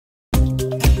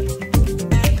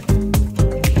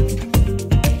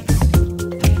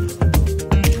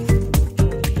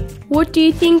What do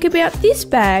you think about this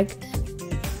bag?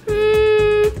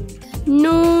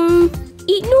 No,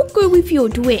 it not go with your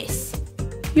dress.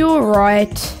 You're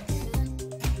right.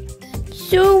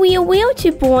 So we are well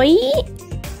to buy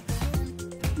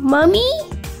it? Mummy?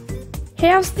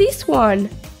 How's this one?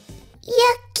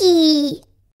 Yucky.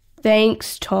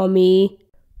 Thanks, Tommy.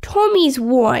 Tommy's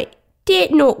white.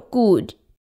 That not good.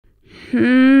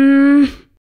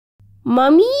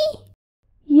 Mummy?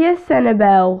 Yes,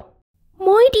 Annabelle.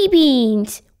 Mighty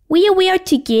Beanz. We are allowed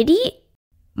to get it?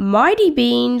 Mighty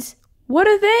Beanz? What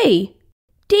are they?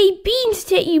 They beans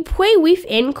that you play with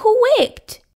and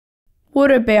collect. What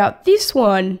about this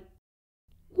one?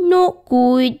 Not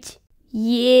good.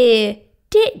 Yeah,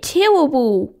 that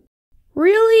terrible.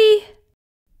 Really?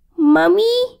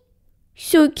 Mummy?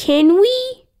 So can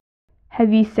we?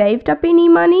 Have you saved up any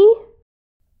money?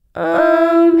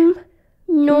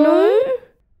 No.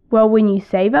 Well, when you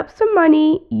save up some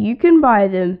money, you can buy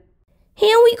them.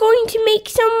 How are we going to make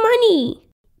some money?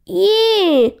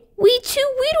 Yeah, we're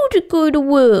too little to go to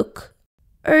work.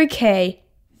 Okay,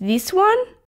 this one?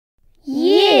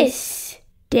 Yes,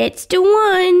 that's the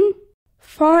one.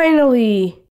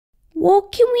 Finally.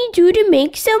 What can we do to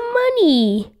make some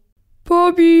money?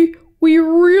 Barbie, we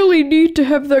really need to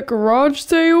have that garage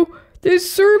sale. There's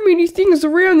so many things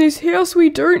around this house we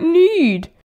don't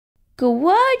need.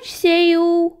 Garage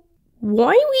sale?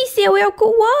 Why we sell our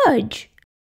garage?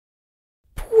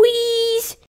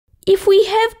 Please, if we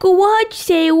have garage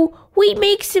sale, we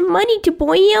make some money to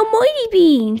buy our Mighty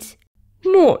Beanz.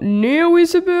 Not now,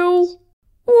 Isabel.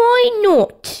 Why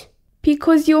not?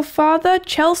 Because your father,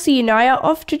 Chelsea, and I are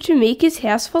off to Tamika's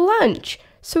house for lunch,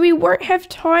 so we won't have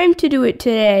time to do it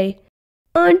today.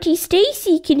 Auntie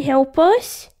Stacy can help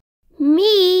us.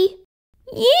 Me?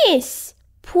 Yes.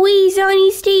 Please, Auntie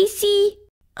Stacy.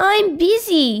 I'm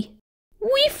busy.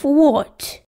 With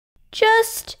what?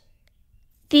 Just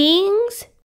things?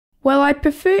 Well, I'd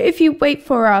prefer if you wait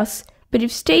for us, but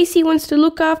if Stacy wants to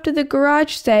look after the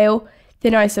garage sale,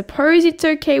 then I suppose it's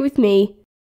okay with me.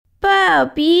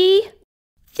 Barbie,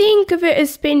 think of it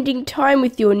as spending time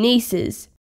with your nieces.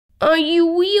 Are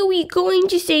you really going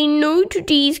to say no to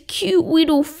these cute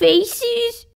little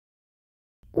faces?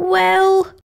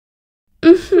 Well,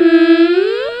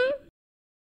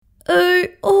 Oh,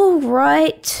 all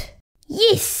right.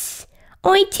 Yes,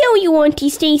 I tell you Auntie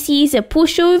Stacy is a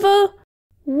pushover.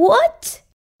 What?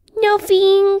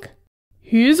 Nothing.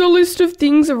 Here's a list of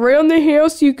things around the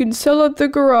house you can sell at the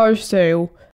garage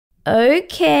sale.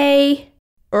 Okay.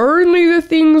 Only the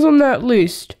things on that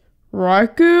list.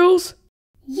 Right, girls?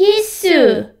 Yes,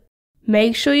 sir.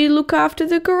 Make sure you look after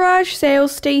the garage sale,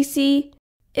 Stacy.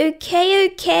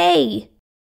 Okay.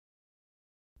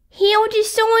 How does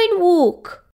sign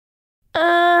look?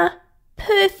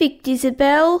 Perfect,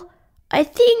 Isabel. I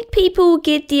think people will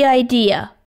get the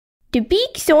idea. The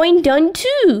big sign done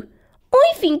too.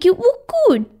 I think it looked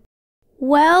good.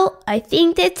 Well, I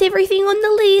think that's everything on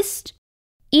the list.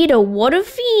 It a lot of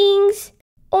things.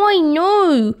 I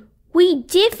know. We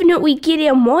definitely get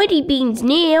our Mighty Beanz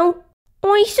now.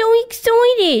 I'm so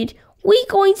excited. We're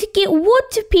going to get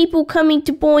lots of people coming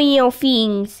to buy our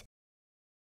things.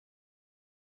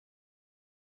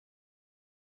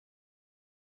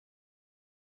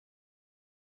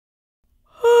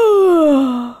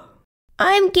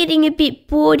 I'm getting a bit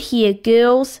bored here,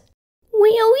 girls.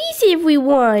 Where is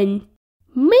everyone?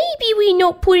 Maybe we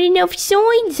not put enough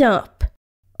signs up.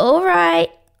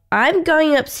 Alright, I'm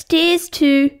going upstairs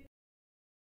too.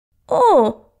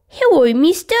 Oh, hello,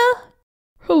 mister.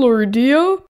 Hello,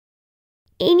 dear.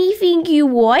 Anything you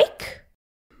like?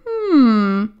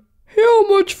 How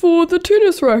much for the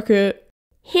tennis racket?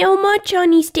 How much,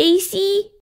 Auntie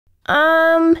Stacy?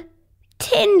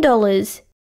 $10.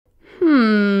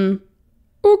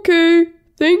 Okay,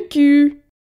 thank you.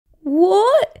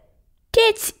 What?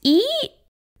 That's it?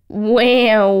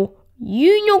 Wow,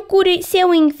 you not good at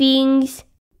selling things.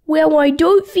 Well, I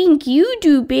don't think you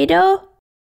do better.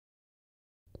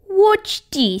 Watch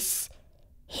this.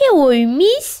 Hello,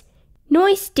 miss.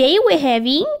 Nice day we're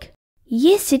having.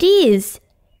 Yes, it is.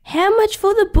 How much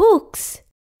for the books?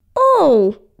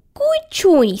 Oh, good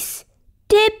choice.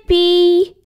 That'd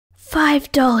be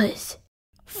 $5.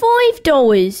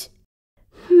 $5.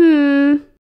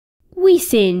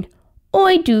 Listen,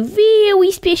 I do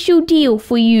very special deal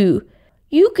for you.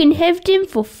 You can have them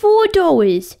for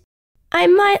 $4. I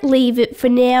might leave it for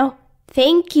now.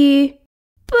 Thank you.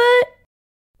 But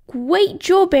great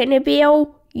job,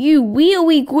 Annabelle. You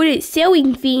really good at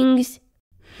selling things.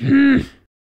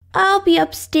 I'll be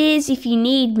upstairs if you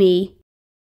need me.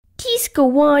 This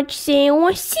garage sale,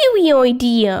 a silly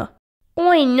idea.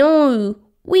 I know.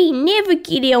 We never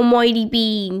get our Mighty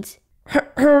Beanz.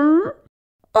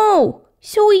 Oh,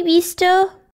 sorry, mister.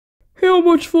 How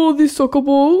much for this soccer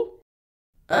ball?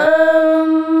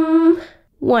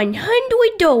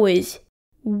 $100.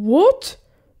 What?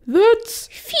 That's...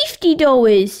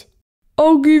 $50.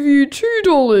 I'll give you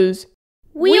 $2.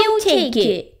 We'll take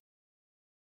it.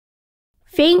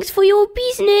 Thanks for your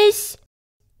business.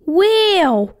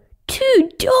 Wow,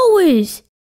 $2.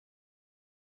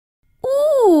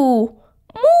 Ooh,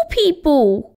 more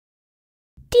people.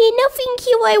 There's nothing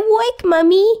here I like,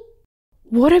 Mummy.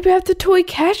 What about the toy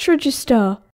cash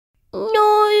register?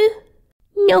 No,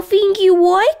 nothing you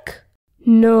like?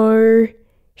 No.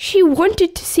 She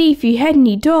wanted to see if you had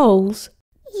any dolls.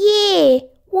 Yeah,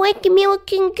 like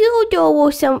American Girl doll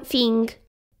or something.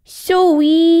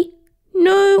 Sorry.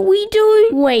 No, we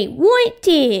don't. Wait, right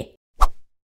there.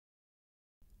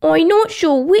 I'm not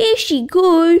sure where she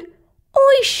go.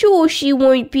 I'm sure she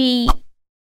won't be.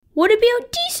 What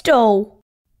about this doll?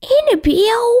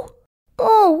 Annabelle?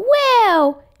 Oh,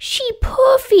 wow. She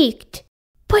perfect.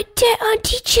 But that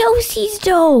Auntie Chelsea's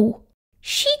doll.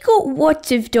 She got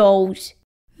lots of dolls.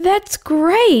 That's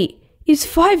great. Is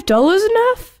 $5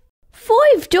 enough?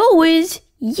 $5?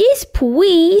 Yes,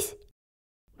 please.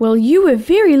 Well, you were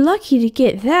very lucky to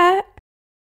get that.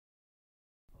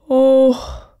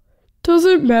 Oh,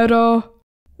 doesn't matter.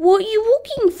 What are you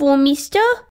looking for, mister?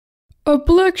 A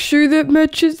black shoe that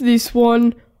matches this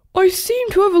one. I seem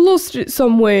to have lost it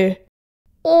somewhere.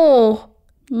 Oh,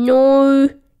 no,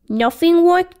 nothing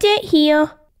like that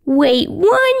here. Wait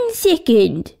 1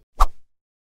 second.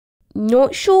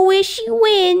 Not sure where she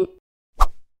went.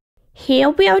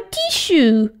 How about this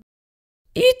shoe?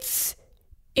 It's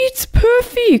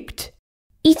perfect.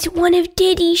 It's one of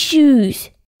Daddy's shoes.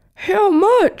 How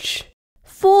much?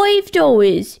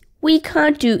 $5. We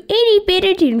can't do any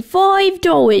better than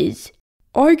 $5.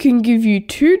 I can give you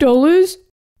 $2.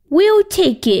 We'll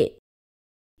take it.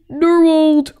 No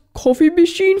old coffee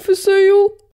machine for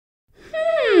sale?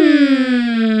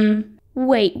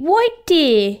 Wait, right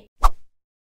there.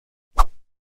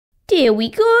 There we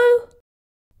go.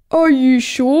 Are you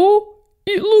sure?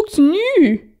 It looks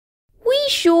new. We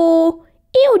sure.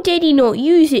 Our daddy not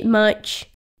use it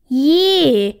much.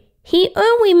 Yeah, he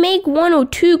only make 1 or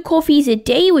 2 coffees a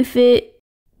day with it.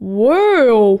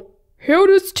 Wow, how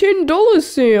does $10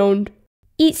 sound?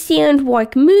 It sounds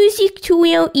like music to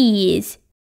our ears.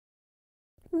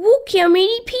 Look how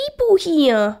many people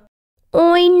here.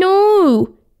 I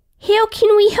know. How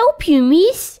can we help you,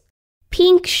 miss?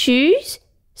 Pink shoes?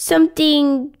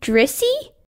 Something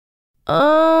dressy?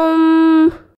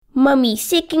 Mummy,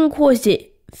 second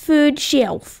closet, 3rd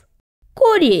shelf.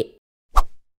 Got it.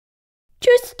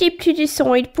 Just step to the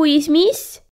side, please,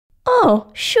 miss.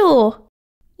 Oh, sure.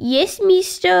 Yes,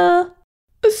 mister.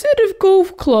 A set of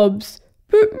golf clubs,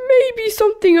 but maybe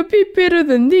something a bit better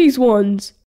than these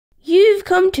ones. You've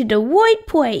come to the right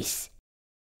place.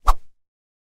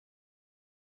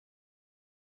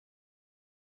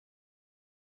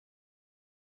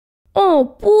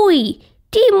 Oh boy,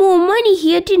 there's more money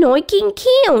here than I can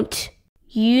count.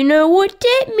 You know what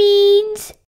that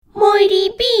means. Mighty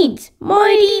Beanz,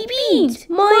 Mighty Beanz,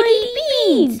 Mighty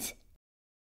Beanz.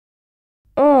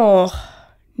 Oh,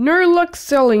 no luck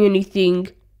selling anything.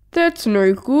 That's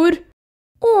no good.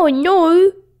 Oh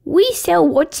no, we sell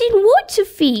lots and lots of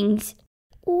things.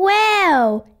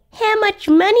 Wow, how much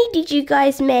money did you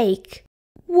guys make?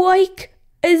 Like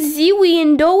 $1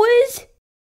 zillion?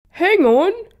 Hang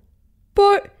on,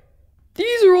 but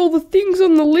these are all the things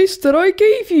on the list that I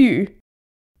gave you.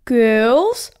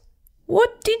 Girls,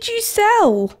 what did you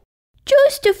sell?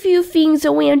 Just a few things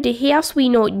around the house we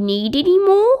don't need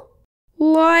anymore.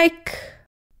 Like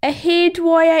a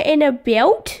hairdryer and a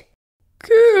belt.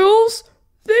 Girls,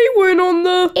 they went on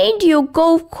the... And your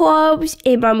golf clubs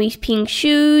and Mummy's pink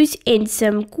shoes and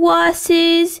some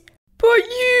glasses. But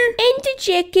you... And the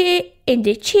jacket and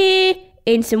the chair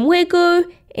and some Lego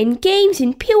and games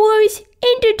and pillows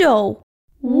and a doll.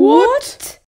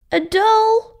 What? A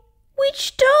doll?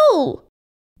 Which doll?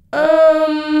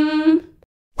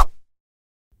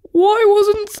 Why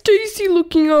wasn't Stacy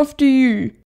looking after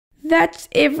you? That's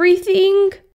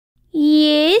everything?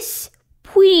 Yes,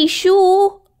 pretty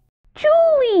sure.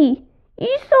 Julie!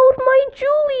 You sold my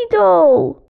Julie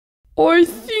doll! I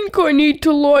think I need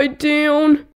to lie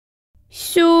down.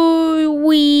 So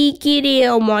we get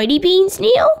our Mighty Beanz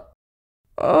now?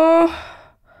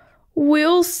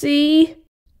 We'll see.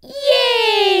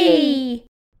 Yay!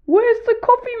 Where's the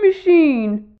coffee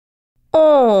machine?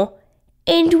 Oh,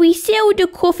 and we sell the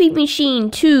coffee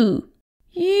machine too.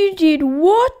 You did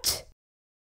what?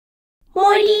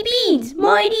 Mighty Beanz,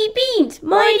 Mighty Beanz,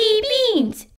 Mighty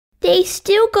Beanz. They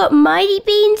still got Mighty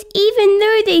Beanz even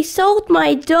though they sold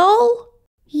my doll?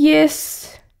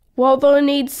 Yes. Well, they'll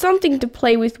need something to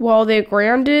play with while they're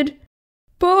grounded.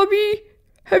 Barbie,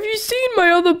 have you seen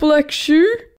my other black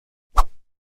shoe?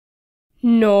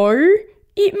 No,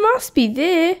 it must be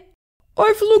there.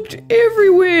 I've looked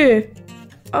everywhere.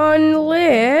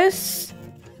 Unless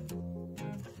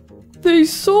they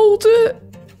sold it?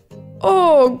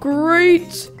 Oh,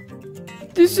 great.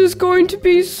 This is going to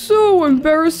be so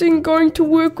embarrassing going to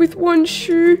work with one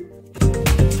shoe.